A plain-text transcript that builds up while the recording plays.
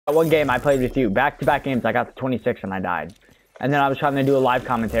One game I played with you, back-to-back games, I got to 26 and I died. And then I was trying to do a live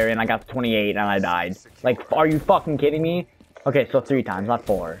commentary and I got to 28 and I died. Like, are you fucking kidding me? Okay, so 3 times, not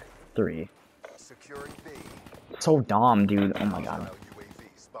 4. 3. So dumb, dude. Oh my god.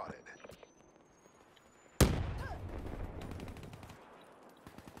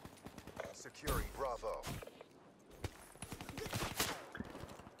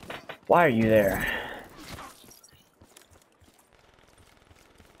 Why are you there?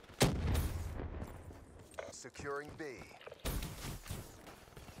 Securing B.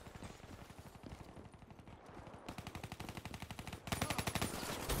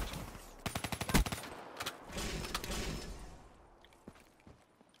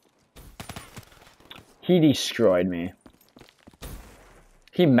 He destroyed me.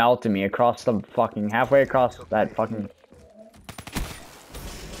 He melted me across the fucking halfway across that fucking.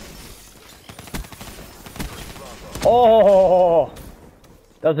 Oh,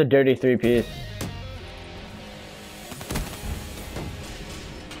 that was a dirty 3-piece.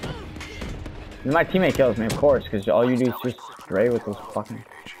 My teammate kills me, of course, because all you do is just spray with those fucking.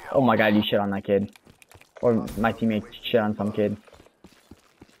 Oh my god, you shit on that kid, or my teammate shit on some kid.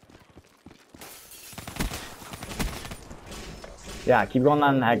 Yeah, keep going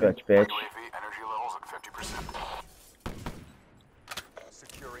on that glitch, bitch.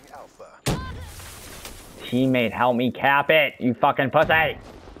 Teammate, help me cap it, you fucking pussy!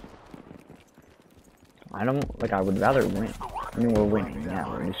 I don't, like, I would rather win. I mean, we're winning, yeah,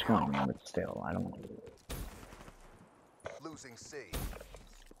 we're destroying them, but still, I don't. Losing C.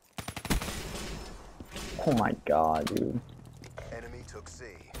 Oh my god, dude. Enemy took C.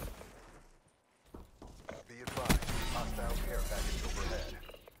 Be advised, hostile care package overhead.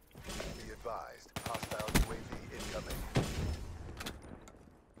 Be advised, hostile UAV incoming.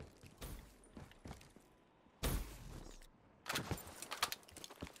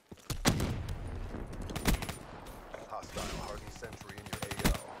 Hostile Hardy sentry in your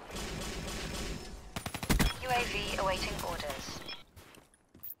AO. UAV awaiting orders.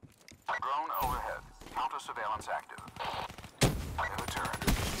 Drone overhead. Counter surveillance active. In the turret.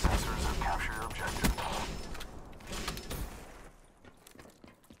 Sensors have captured your objective.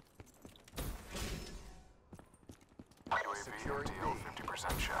 UAV deal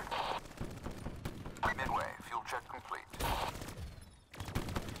 50% check. Midway. Fuel check complete.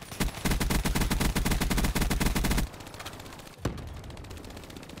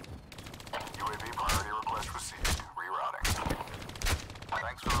 UAV priority request received. Rerouting.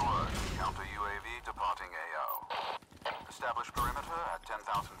 Thanks for the word. Counter UAV departing AO. Establish perimeter at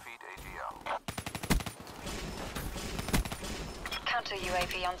 10,000 feet AGL. Counter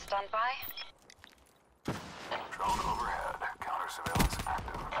UAV on standby. Drone overhead. Counter surveillance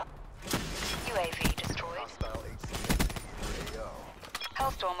active. UAV destroyed. Hostile HCXD in your AO.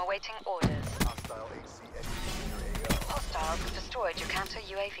 Hellstorm awaiting orders. Hostile HCXD in your AO. Hostiles have destroyed your counter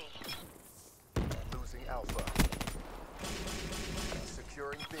UAV. Losing Alpha.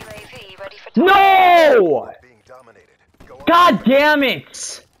 Securing B. UAV ready for target. No! Being dominated. Go on. God damn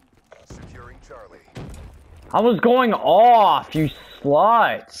it! Securing Charlie. I was going off, you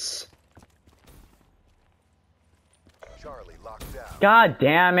sluts. Charlie locked down. God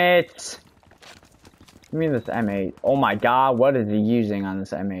damn it. Give me this M8. Oh my god, what is he using on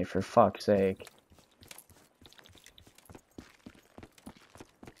this M8 for fuck's sake?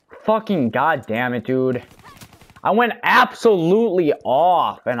 Fucking god damn it, dude. I went absolutely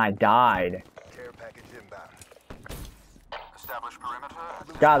off and I died. Care package inbound. Establish perimeter.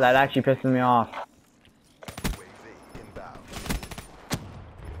 God, that actually pisses me off. UAV inbound.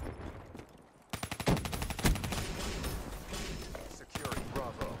 Securing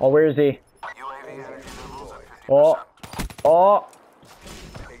Bravo. Oh, where is he? UAV energy levels at 50%. Oh, oh,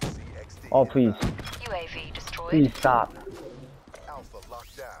 HCXD. oh, please. UAV destroyed. Please stop. Alpha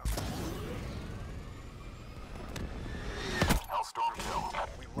locked down. Hellstorm kill.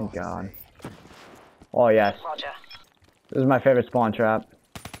 We Oh lost god. C. Oh yes. Roger. This is my favorite spawn trap. In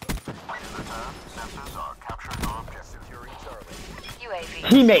the turn, sensors are capturing your objective. Securing Charlie. UAV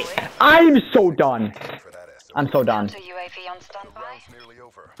Teammate, destroyed. I'm so done. For that SOS. I'm so done. Counter UAV on The standby. round's nearly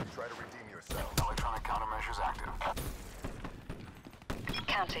over. Try to redeem yourself. Electronic countermeasures active.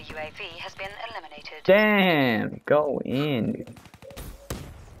 Counter UAV has been eliminated. Damn, go in. Dude.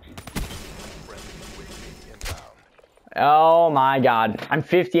 Friendly UAV inbound. Oh my god. I'm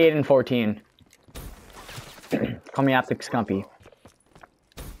 58 and 14. Call me Optic Scumpy.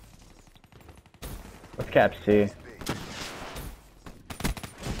 Let's cap C.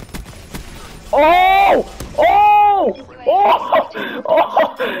 Oh! Oh! Oh!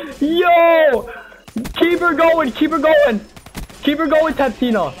 Oh! Yo! Keep her going! Keep her going! Keep her going,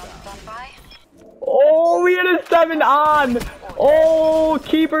 Tatina. Standby. Oh, we had a 7 on. Oh,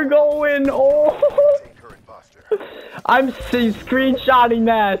 keep her going. Oh, Take her in posture. I'm screenshotting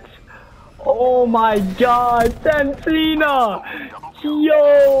that. Oh my God, Tatina.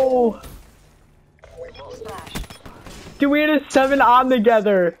 Yo. Splash. Dude, we had a 7 on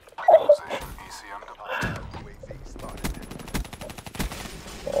together. Position ECM departing. UAV spotted.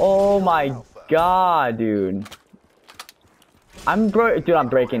 Oh my God, dude. I'm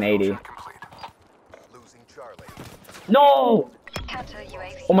breaking 80. Complete. Losing Charlie. No! Counter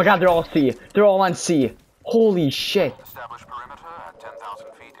UAV. Oh my God, they're all C. They're all on C. Holy shit. Establish perimeter at 10,000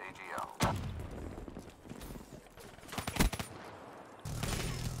 feet AGL.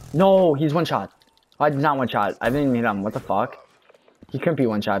 No, he's one shot. I did not one shot. I didn't even hit him. What the fuck? He couldn't be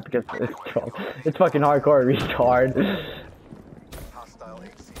one shot because it's fucking hardcore retard. Hostile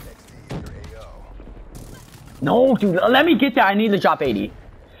HCXD in your AO. No, dude, let me get there. I need to drop 80.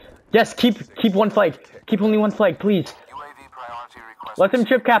 Yes, keep one flag. Keep only one flag, please. UAV priority request. Let them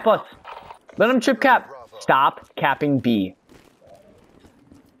chip cap us. Let them chip cap. Stop capping B.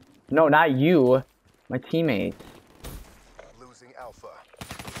 No, not you. My teammates. Losing Alpha.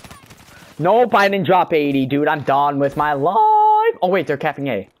 Nope, I didn't drop 80, dude. I'm done with my life. Oh, wait, they're capping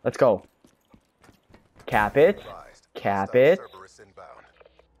A. Let's go. Cap it. Advised. Cap Hostile it. Cerberus inbound.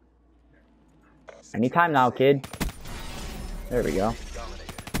 Anytime now, kid. There we go.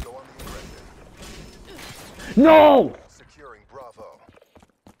 Dominated. Go on the aggressive. No! Securing Bravo.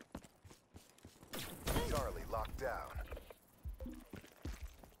 Charlie locked down.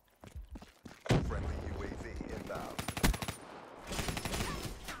 Friendly UAV inbound.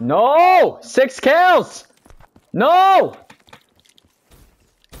 No! 6 kills! No!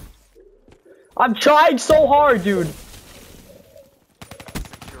 I'm trying so hard, dude.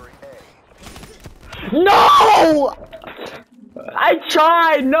 Securing A. No! I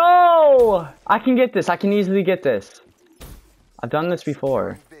tried, no! I can get this. I can easily get this. I've done this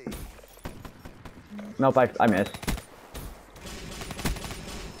before. B. Nope, I missed.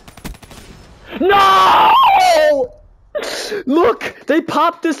 No! Look! They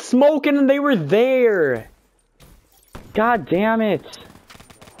popped the smoke and they were there. God damn it.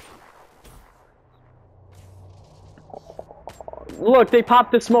 Look, they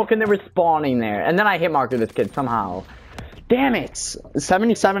popped the smoke and they were spawning there. And then I hit marker this kid somehow. Damn it.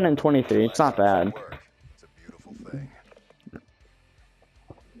 77 and 23. It's not bad. Work. It's a beautiful thing.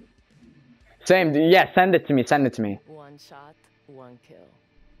 Same. Yeah, send it to me. Send it to me. One shot, one kill.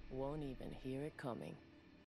 Won't even hear it coming.